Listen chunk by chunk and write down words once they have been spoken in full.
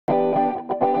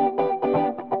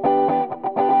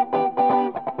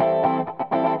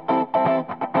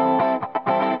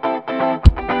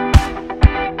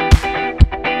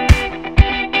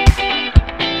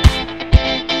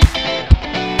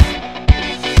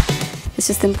it's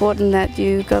just important that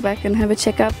you go back and have a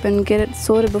checkup and get it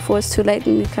sorted before it's too late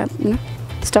and you can't,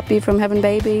 stop you from having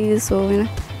babies or,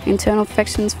 internal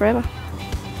infections forever.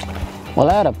 Well,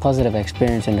 I had a positive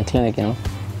experience in the clinic, It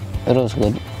was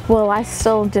good. Well, I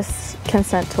still just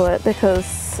consent to it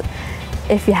because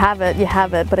if you have it, you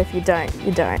have it, but if you don't,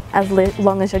 you don't. As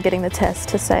long as you're getting the test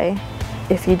to say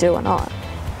if you do or not.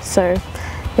 So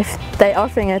if they're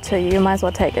offering it to you, you might as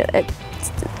well take it.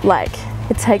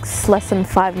 It takes less than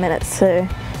 5 minutes to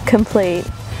complete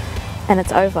and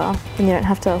it's over, and you don't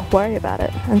have to worry about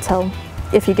it until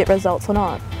if you get results or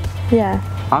not. Yeah.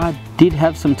 I did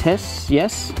have some tests,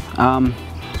 yes. And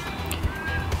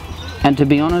to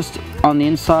be honest, on the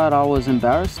inside I was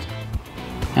embarrassed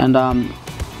and a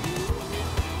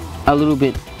little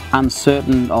bit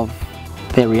uncertain of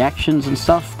their reactions and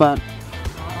stuff, but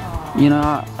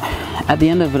at the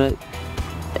end of it,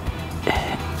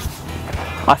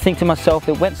 I think to myself,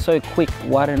 it went so quick,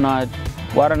 why didn't I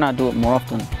do it more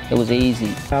often? It was easy.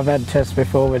 I've had tests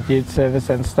before with youth service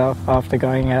and stuff after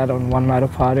going out on one night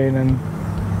of partying, and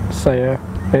so yeah,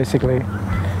 basically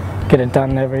get it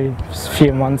done every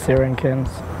few months here in Cairns.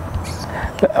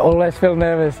 But I always feel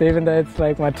nervous, even though it's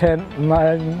like my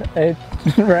 8th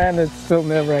round, it's still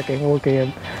nerve-wracking walking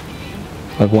in.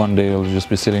 Like one day I'll just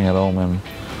be sitting at home and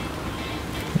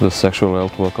the sexual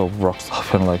health worker rocks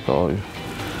up and like, oh,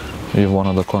 you have one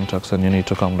of the contacts and you need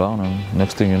to come down, and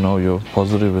next thing you know you're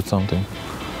positive with something.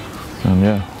 And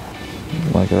yeah,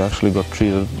 like I actually got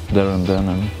treated there and then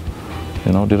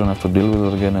and didn't have to deal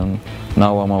with it again, and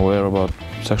now I'm aware about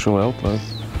sexual health, like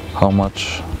how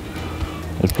much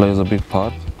it plays a big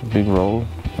part, a big role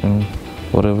in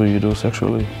whatever you do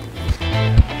sexually.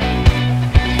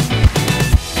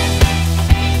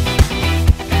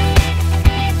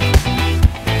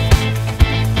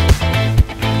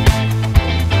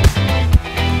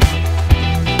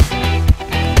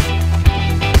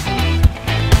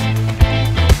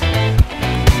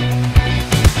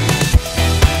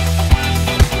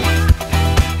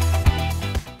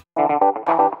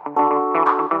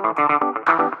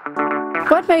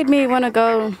 What made me want to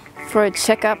go for a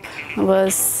checkup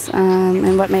was,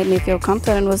 and what made me feel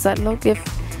confident was that, look, if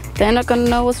they're not going to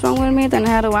know what's wrong with me, then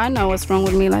how do I know what's wrong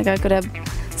with me? Like I could have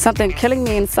something killing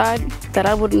me inside that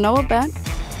I wouldn't know about.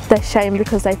 They're shamed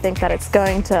because they think that it's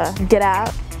going to get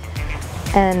out,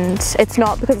 and it's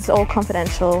not, because it's all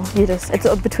confidential.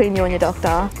 It's between you and your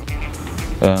doctor.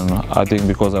 And I think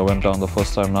because I went down the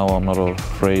first time, now I'm not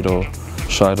afraid or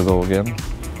shy to go again.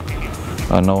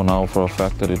 I know now for a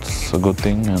fact that it's a good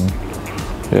thing, and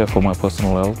yeah, for my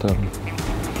personal health, and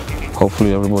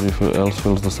hopefully everybody else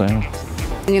feels the same.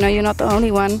 You're not the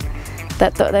only one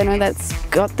that that's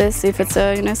got this. If it's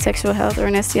a sexual health or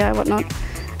an STI whatnot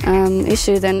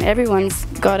issue, then everyone's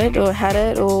got it or had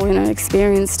it or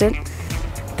experienced it.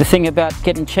 The thing about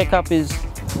getting checkup is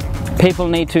people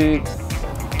need to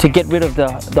get rid of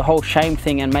the whole shame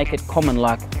thing and make it common,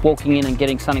 like walking in and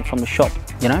getting something from the shop,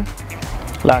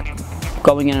 like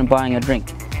going in and buying a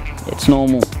drink. It's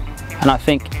normal, and I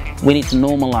think we need to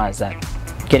normalise that,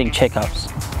 getting checkups.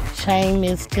 Shame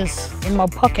is just in my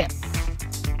pocket.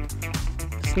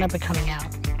 It's never coming out.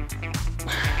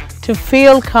 To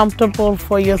feel comfortable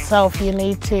for yourself, you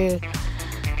need to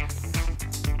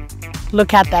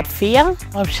look at that fear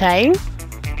of shame,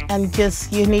 and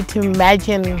you need to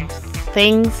imagine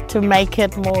things to make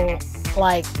it more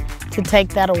to take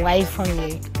that away from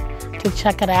you, to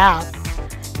check it out.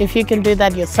 If you can do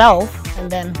that yourself, and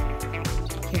then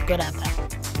you're good at that.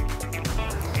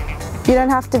 You don't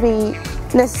have to be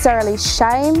necessarily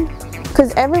shamed,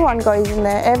 because everyone goes in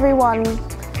there. Everyone,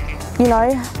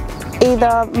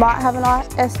 either might have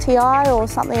an STI or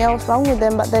something else wrong with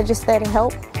them, but they're just there to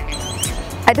help.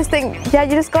 I just think, you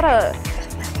just gotta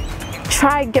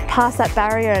try and get past that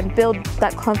barrier and build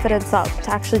that confidence up to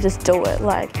actually just do it.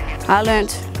 I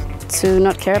learned to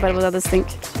not care about what others think,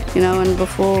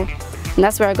 and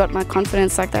that's where I got my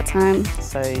confidence that time.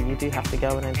 So you do have to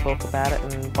go in and talk about it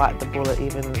and bite the bullet,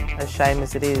 even as shame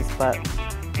as it is, but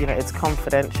it's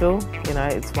confidential,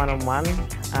 it's one-on-one.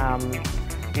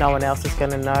 No one else is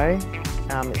going to know,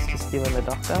 it's just you and the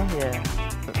doctor, yeah.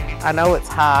 I know it's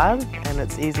hard and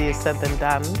it's easier said than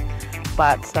done,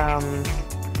 but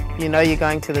you're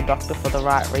going to the doctor for the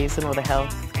right reason, or the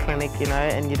health clinic,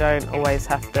 and you don't always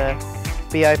have to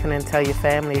be open and tell your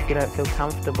family if you don't feel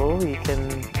comfortable. You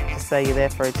can just say you're there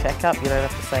for a checkup, you don't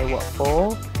have to say what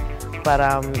for, but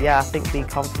yeah, I think be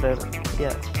confident,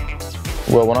 yeah.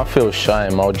 Well, when I feel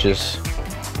shame, I'll just,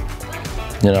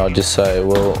 I'll just say,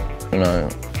 well,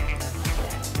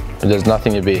 there's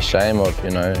nothing to be ashamed of,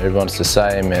 everyone's the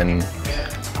same, and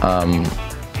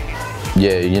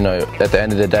yeah, at the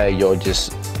end of the day, you're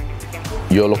just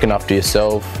you're looking after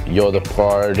yourself, you're the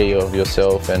priority of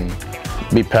yourself, and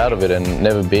be proud of it and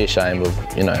never be ashamed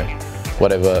of, you know,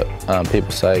 whatever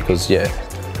people say, because yeah,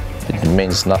 it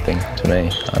means nothing to me,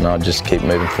 and I'll just keep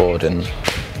moving forward and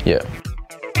yeah.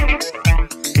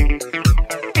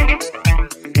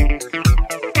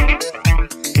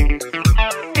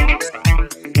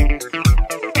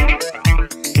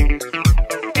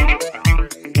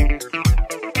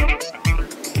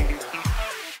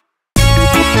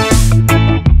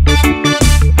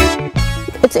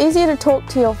 It's easier to talk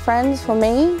to your friends for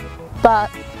me,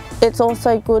 but it's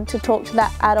also good to talk to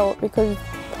that adult because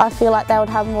I feel like they would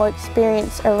have more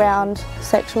experience around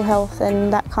sexual health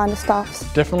and that kind of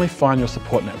stuff. Definitely find your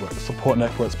support network. Support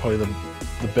network's probably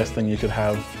the best thing you could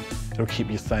have. It'll keep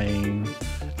you sane.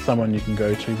 Someone you can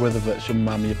go to, whether that's your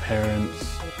mum, your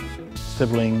parents,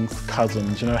 siblings,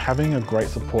 cousins. You know, having a great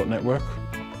support network,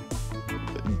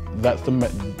 that's the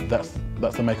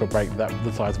make or break. That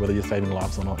decides whether you're saving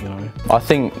lives or not, you know. I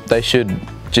think they should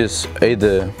just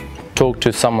either talk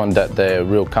to someone that they're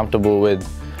real comfortable with,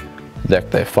 like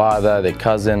their father, their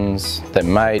cousins, their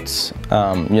mates,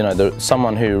 you know,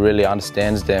 someone who really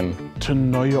understands them. To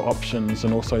know your options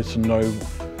and also to know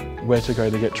where to go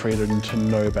to get treated and to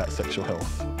know about sexual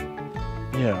health.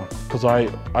 Yeah, because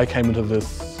I came into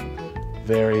this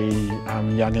very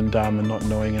young and dumb and not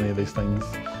knowing any of these things.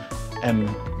 And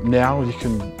now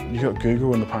you got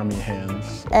Google in the palm of your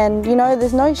hands. And you know,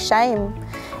 there's no shame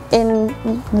in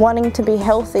wanting to be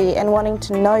healthy and wanting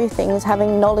to know things,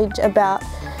 having knowledge about,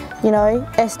 you know,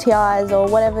 STIs or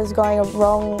whatever's going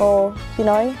wrong, or, you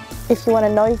know, if you want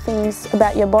to know things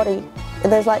about your body.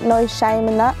 There's like no shame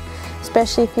in that,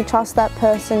 especially if you trust that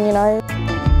person, you know.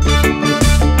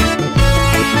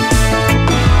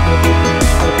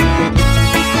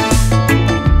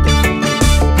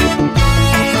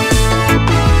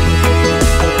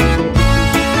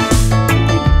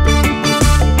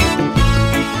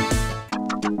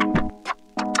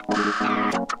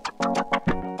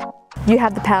 You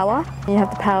have the power. You have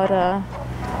the power to,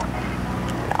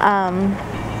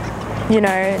 you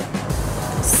know,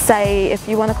 say if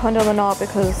you want a condom or not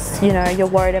because, you know, you're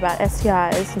worried about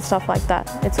STIs and stuff like that.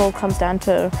 It all comes down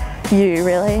to you,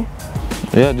 really.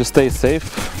 Yeah, just stay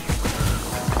safe.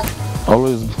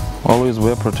 Always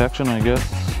wear protection, I guess.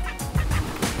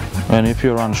 And if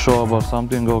you're unsure about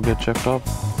something, go get checked up.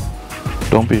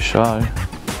 Don't be shy.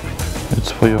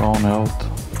 It's for your own health.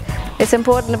 It's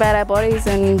important about our bodies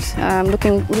and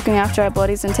looking after our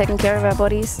bodies and taking care of our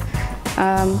bodies.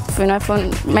 You know,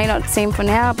 may not seem for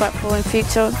now, but for in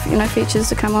future, you know, futures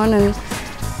to come on, and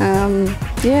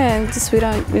yeah, just we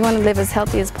want to live as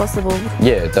healthy as possible.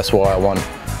 Yeah, that's why I want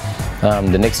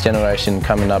the next generation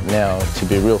coming up now to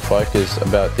be real focused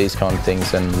about these kind of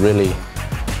things and really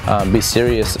be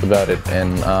serious about it,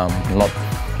 and not,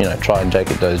 you know, try and take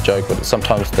it as a joke. But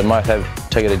sometimes they might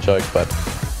take it as a joke, but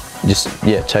just,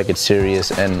 yeah, take it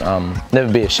serious and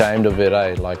never be ashamed of it,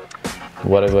 eh? Like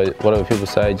whatever people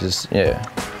say, just, yeah,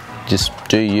 just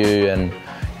do you and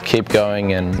keep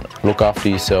going and look after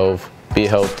yourself, be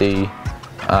healthy,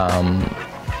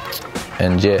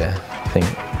 and yeah, I think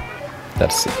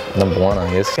that's number one,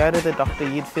 I guess. Go to the doctor,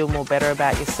 you'd feel more better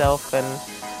about yourself and,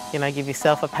 you know, give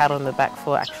yourself a pat on the back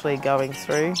for actually going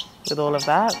through with all of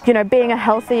that. You know, being a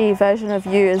healthy version of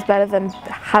you is better than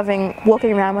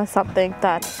walking around with something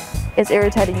that is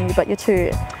irritating you but you're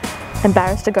too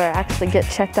embarrassed to go actually get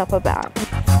checked up about.